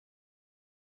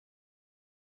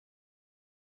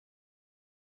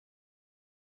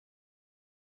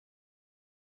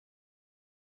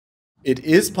It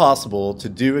is possible to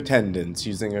do attendance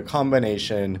using a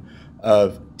combination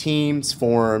of Teams,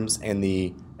 Forms, and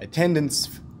the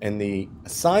attendance and the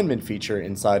assignment feature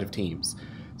inside of Teams.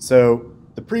 So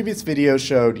the previous video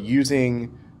showed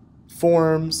using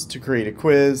Forms to create a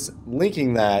quiz,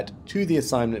 linking that to the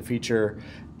assignment feature,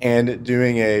 and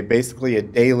doing basically a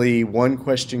daily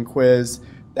one-question quiz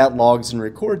that logs and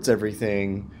records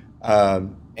everything.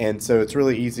 And so it's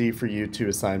really easy for you to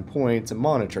assign points and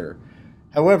monitor.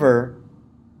 However,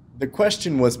 the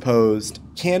question was posed,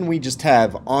 can we just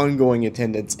have ongoing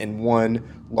attendance in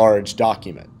one large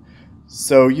document?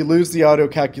 So you lose the auto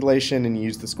calculation and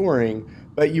use the scoring,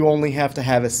 but you only have to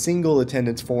have a single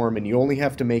attendance form and you only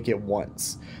have to make it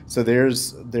once. So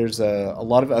there's a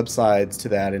lot of upsides to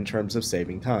that in terms of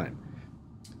saving time.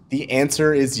 The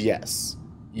answer is yes.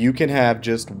 You can have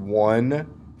just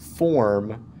one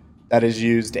form that is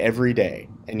used every day,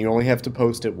 and you only have to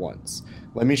post it once.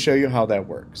 Let me show you how that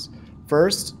works.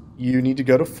 First, you need to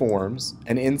go to Forms,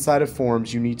 and inside of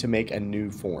Forms, you need to make a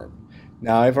new form.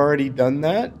 Now, I've already done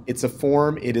that. It's a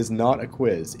form. It is not a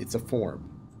quiz. It's a form.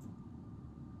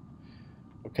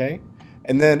 Okay?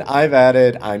 And then I've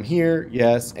added, I'm here,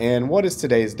 yes, and what is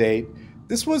today's date?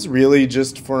 This was really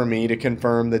just for me to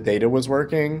confirm the data was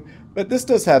working, but this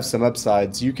does have some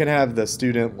upsides. You can have the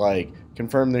student,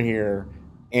 confirm they're here,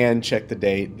 and check the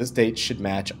date. This date should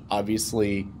match,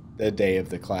 obviously, the day of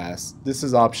the class. This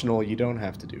is optional. You don't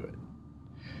have to do it.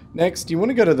 Next, you want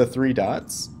to go to the three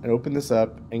dots and open this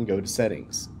up and go to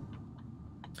Settings.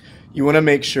 You want to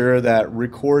make sure that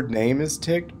Record Name is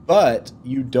ticked, but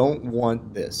you don't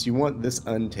want this. You want this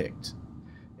unticked.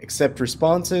 Accept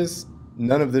Responses.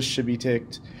 None of this should be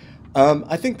ticked.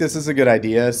 I think this is a good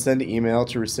idea. Send email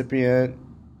to recipient,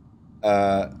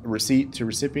 receipt to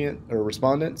recipient or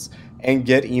respondents, and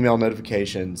get email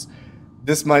notifications.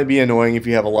 This might be annoying if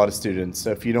you have a lot of students,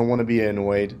 so if you don't want to be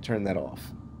annoyed, turn that off.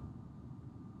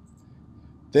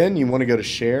 Then you want to go to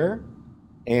Share,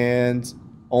 and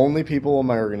only people in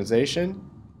my organization,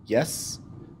 yes,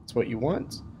 that's what you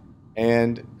want,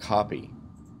 and copy.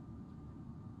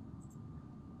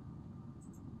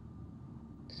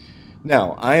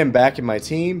 Now, I am back in my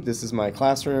team. This is my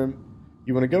classroom.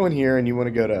 You want to go in here and you want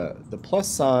to go to the plus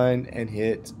sign and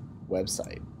hit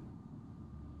Website.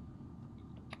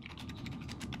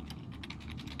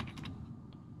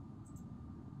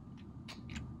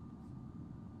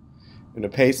 I'm going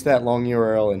to paste that long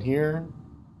URL in here.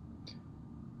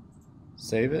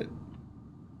 Save it.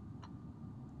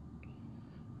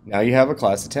 Now you have a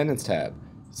class attendance tab.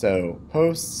 So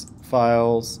posts,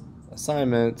 files,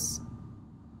 assignments,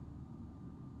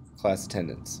 class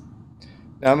attendance.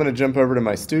 Now I'm going to jump over to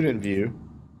my student view,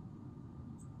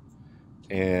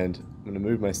 and I'm going to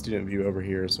move my student view over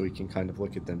here so we can kind of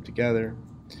look at them together.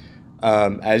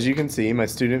 As you can see, my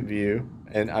student view,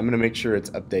 and I'm going to make sure it's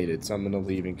updated, so I'm going to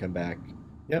leave and come back.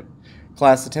 Yep,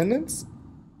 class attendance,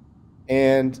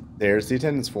 and there's the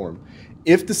attendance form.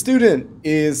 If the student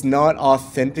is not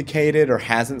authenticated or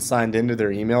hasn't signed into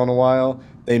their email in a while,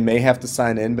 they may have to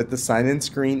sign in, but the sign-in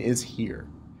screen is here.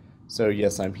 So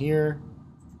yes, I'm here.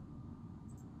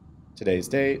 Today's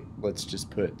date, let's just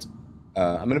put,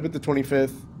 I'm going to put the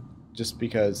 25th just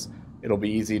because it'll be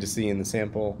easy to see in the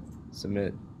sample.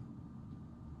 Submit.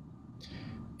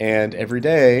 And every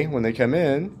day when they come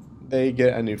in, they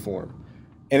get a new form.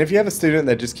 And if you have a student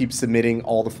that just keeps submitting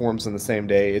all the forms on the same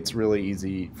day, it's really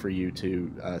easy for you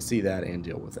to see that and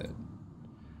deal with it.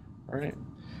 All right.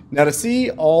 Now to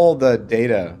see all the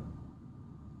data,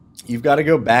 you've got to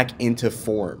go back into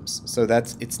Forms. So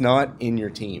it's not in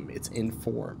your team, it's in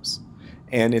Forms.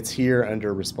 And it's here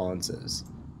under Responses.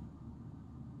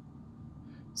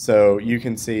 So you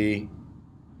can see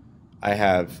I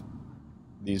have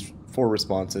these 4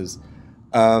 responses.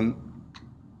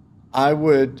 I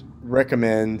would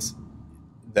recommend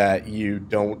that you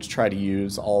don't try to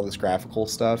use all this graphical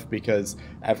stuff because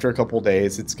after a couple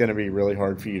days it's going to be really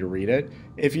hard for you to read it.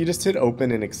 If you just hit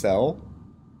open in Excel,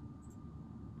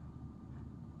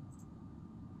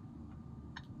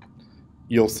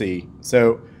 you'll see.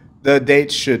 So the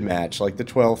dates should match, like the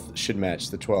 12th should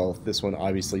match the 12th. This one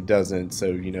obviously doesn't, so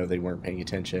you know they weren't paying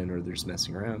attention or they're just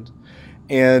messing around.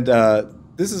 And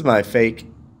this is my fake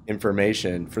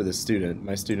information for the student.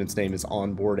 My student's name is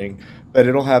onboarding, but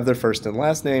it'll have their first and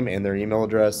last name and their email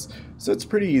address. So it's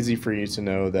pretty easy for you to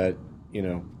know that, you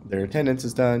know, their attendance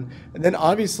is done. And then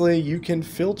obviously you can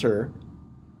filter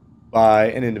by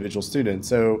an individual student.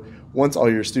 So once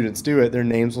all your students do it, their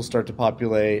names will start to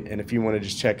populate. And if you want to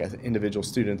just check an individual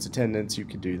student's attendance, you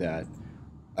can do that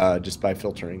just by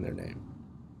filtering their name.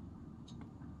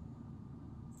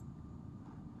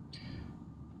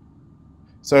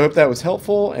 So I hope that was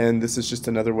helpful, and this is just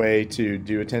another way to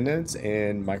do attendance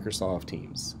in Microsoft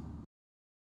Teams.